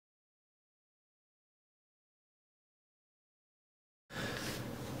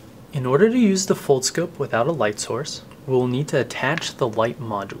In order to use the Foldscope without a light source, we'll need to attach the light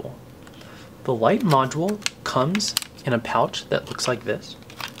module. The light module comes in a pouch that looks like this.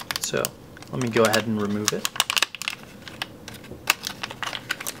 So let me go ahead and remove it.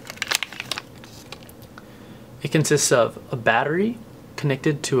 It consists of a battery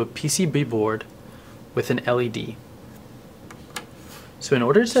connected to a PCB board with an LED. So in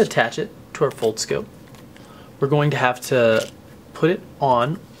order to attach it to our Foldscope, we're going to have to put it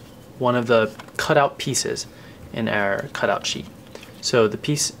on one of the cutout pieces in our cutout sheet. So the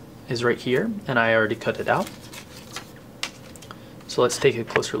piece is right here, and I already cut it out. So let's take a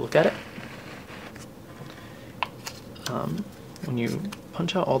closer look at it. When you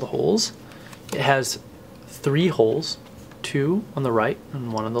punch out all the holes, it has 3 holes, 2 on the right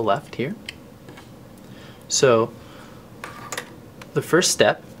and 1 on the left here. So the first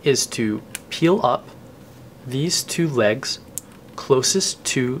step is to peel up these 2 legs closest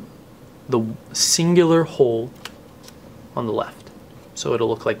to the singular hole on the left. So it'll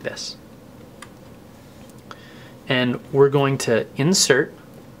look like this. And we're going to insert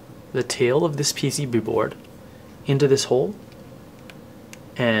the tail of this PCB board into this hole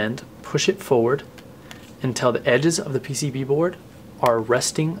and push it forward until the edges of the PCB board are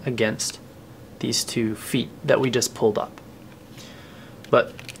resting against these 2 feet that we just pulled up.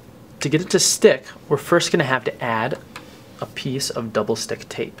 But to get it to stick, we're first going to have to add a piece of double stick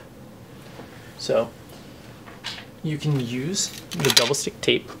tape. So you can use the double stick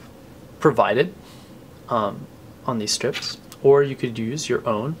tape provided on these strips, or you could use your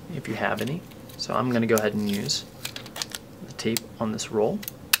own if you have any. So I'm going to go ahead and use the tape on this roll.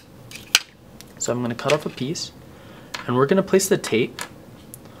 So I'm going to cut off a piece, and we're going to place the tape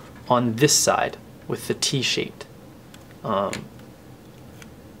on this side with the T-shaped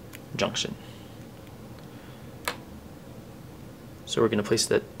junction. So we're going to place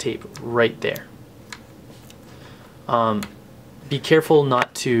the tape right there. Be careful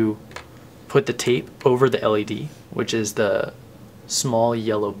not to put the tape over the LED, which is the small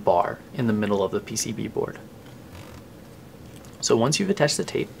yellow bar in the middle of the PCB board. So once you've attached the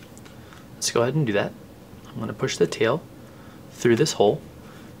tape, let's go ahead and do that. I'm going to push the tail through this hole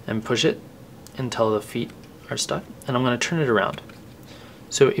and push it until the feet are stuck, and I'm going to turn it around.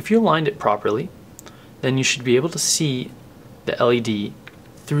 So if you aligned it properly, then you should be able to see the LED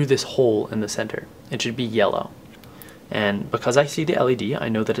through this hole in the center. It should be yellow. And because I see the LED, I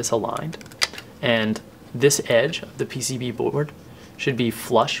know that it's aligned. And this edge of the PCB board should be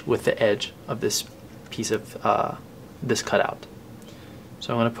flush with the edge of this piece of this cutout.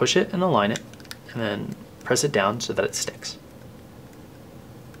 So I'm going to push it and align it, and then press it down so that it sticks.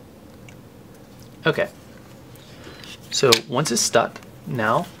 Okay. So once it's stuck,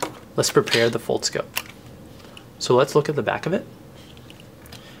 now let's prepare the Foldscope. So let's look at the back of it.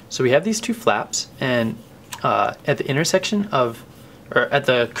 So we have these 2 flaps, and at the intersection of, or at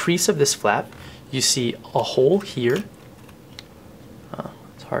the crease of this flap, you see a hole here.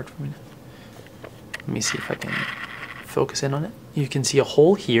 It's hard for me to, let me see if I can focus in on it. You can see a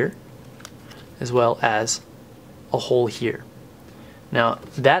hole here as well as a hole here. Now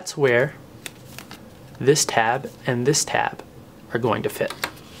that's where this tab and this tab are going to fit.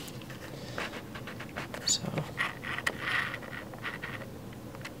 So,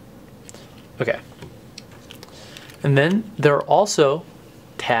 okay. And then there are also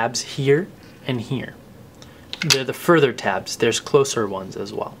tabs here and here. They're the further tabs. There's closer ones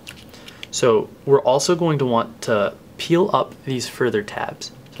as well. So we're also going to want to peel up these further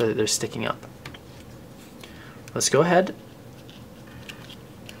tabs so that they're sticking up. Let's go ahead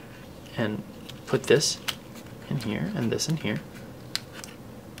and put this in here and this in here.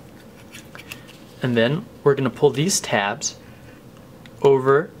 And then we're going to pull these tabs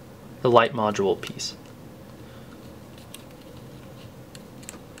over the light module piece.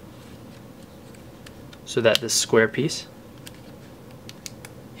 So that this square piece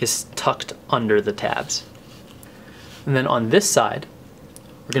is tucked under the tabs. And then on this side,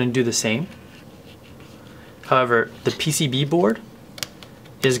 we're going to do the same. However, the PCB board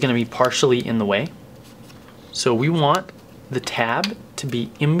is going to be partially in the way. So we want the tab to be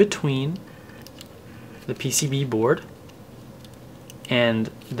in between the PCB board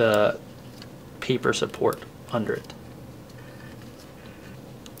and the paper support under it.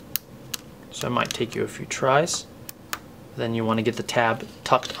 So it might take you a few tries. Then you want to get the tab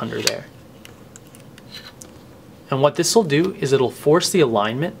tucked under there. And what this will do is it'll force the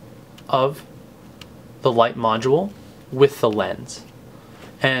alignment of the light module with the lens.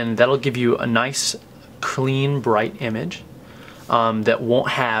 And that'll give you a nice, clean, bright image that won't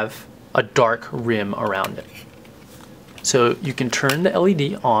have a dark rim around it. So you can turn the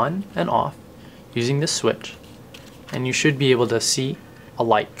LED on and off using this switch, and you should be able to see a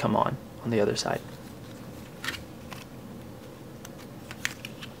light come on the other side.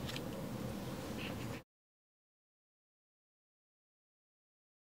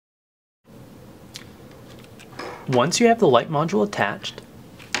 Once you have the light module attached,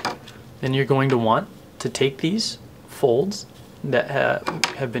 then you're going to want to take these folds that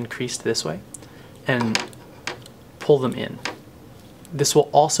have been creased this way and pull them in. This will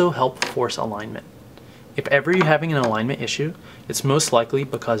also help force alignment. If ever you're having an alignment issue, it's most likely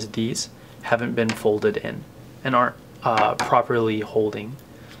because these haven't been folded in and aren't properly holding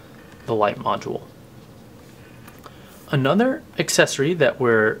the light module. Another accessory that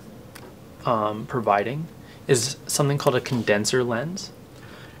we're providing is something called a condenser lens.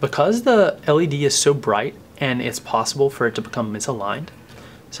 Because the LED is so bright and it's possible for it to become misaligned,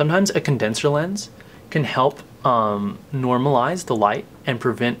 sometimes a condenser lens can help normalize the light and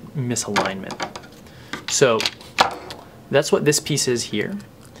prevent misalignment. So that's what this piece is here.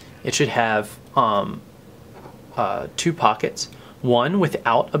 It should have two pockets, one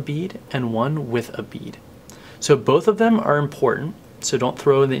without a bead and one with a bead. So both of them are important, so don't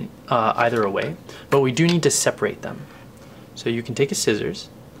throw either away, but we do need to separate them. So you can take a scissors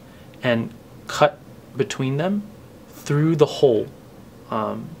and cut between them through the hole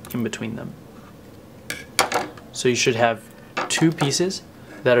in between them. So you should have two pieces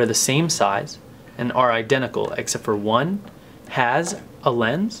that are the same size and are identical, except for one has a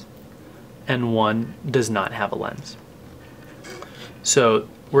lens and one does not have a lens. So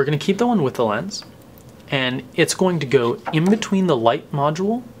we're going to keep the one with the lens, and it's going to go in between the light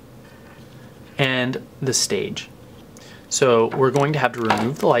module and the stage. So we're going to have to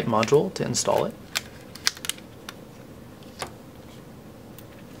remove the light module to install it.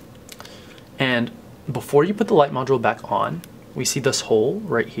 And before you put the light module back on, we see this hole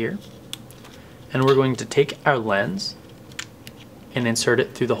right here. And we're going to take our lens and insert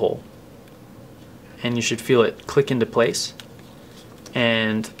it through the hole. And you should feel it click into place,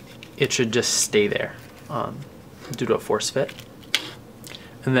 and it should just stay there due to a force fit.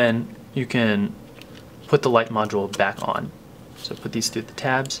 And then you can put the light module back on. So put these through the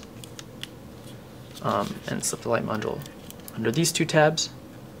tabs and slip the light module under these two tabs,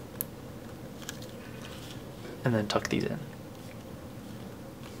 and then tuck these in.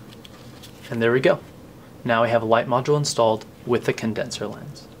 And there we go. Now we have a light module installed with the condenser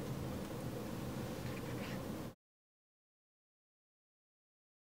lens.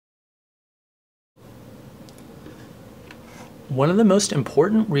 One of the most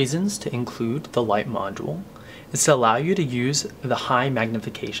important reasons to include the light module is to allow you to use the high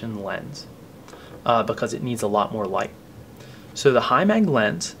magnification lens because it needs a lot more light. So the high mag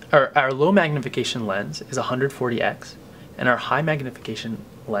lens, or our low magnification lens, is 140x, and our high magnification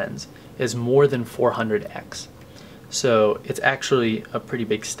lens is more than 400x. So it's actually a pretty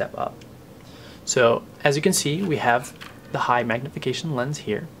big step up. So as you can see, we have the high magnification lens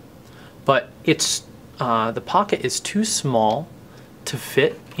here, but it's the pocket is too small to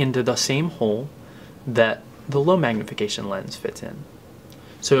fit into the same hole that the low magnification lens fits in.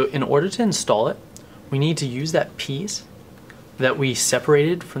 So in order to install it, we need to use that piece that we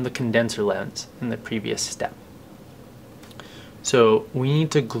separated from the condenser lens in the previous step. So we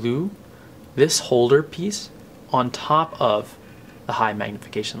need to glue this holder piece on top of the high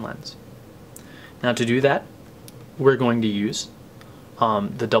magnification lens. Now to do that, we're going to use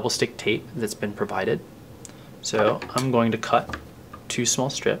the double stick tape that's been provided. So I'm going to cut 2 small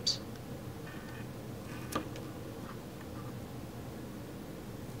strips.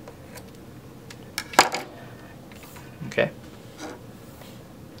 Okay.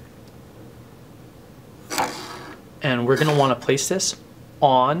 And we're going to want to place this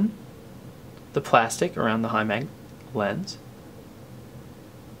on the plastic around the high mag lens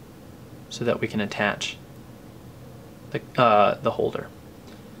so that we can attach the holder.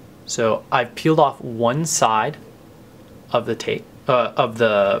 So I've peeled off one side of the tape, of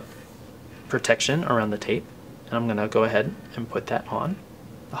the protection around the tape, and I'm going to go ahead and put that on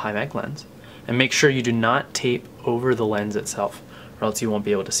the high mag lens. And make sure you do not tape over the lens itself, or else you won't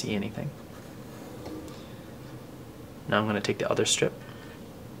be able to see anything. Now I'm going to take the other strip.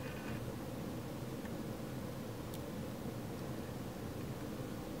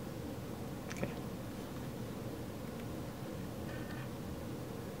 Okay.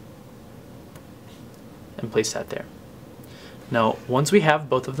 And place that there. Now, once we have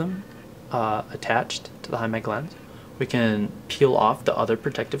both of them attached to the high mag lens, we can peel off the other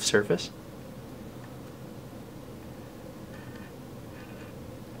protective surface.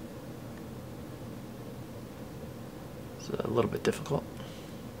 It's a little bit difficult.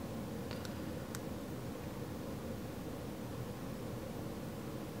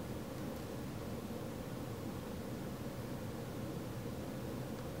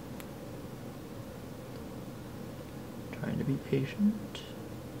 Trying to be patient.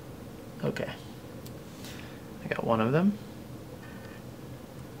 Okay. I got one of them.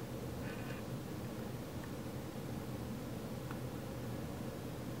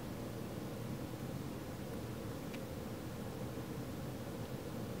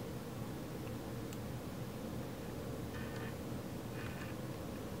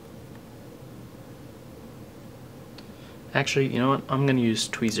 Actually, you know what? I'm going to use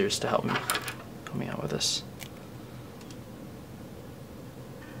tweezers to help me out with this.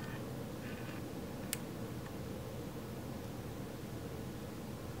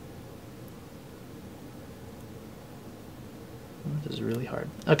 This is really hard.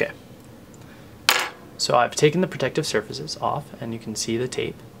 Okay. So I've taken the protective surfaces off, and you can see the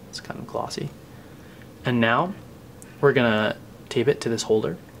tape. It's kind of glossy. And now we're going to tape it to this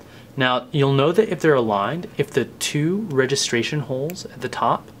holder. Now, you'll know that if they're aligned, if the two registration holes at the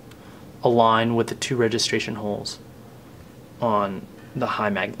top align with the two registration holes on the high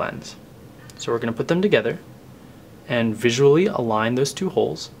mag lens. So we're going to put them together and visually align those two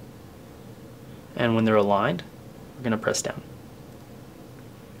holes. And when they're aligned, we're going to press down.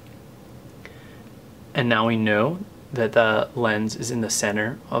 And now we know that the lens is in the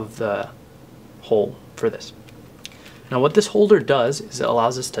center of the hole for this. Now what this holder does is it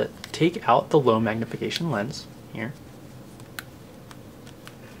allows us to take out the low magnification lens here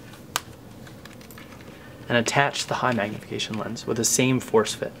and attach the high magnification lens with the same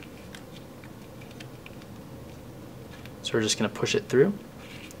force fit. So we're just going to push it through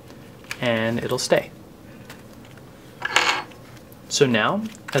and it'll stay. So now,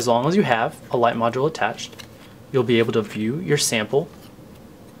 as long as you have a light module attached, you'll be able to view your sample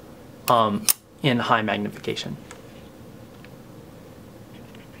in high magnification.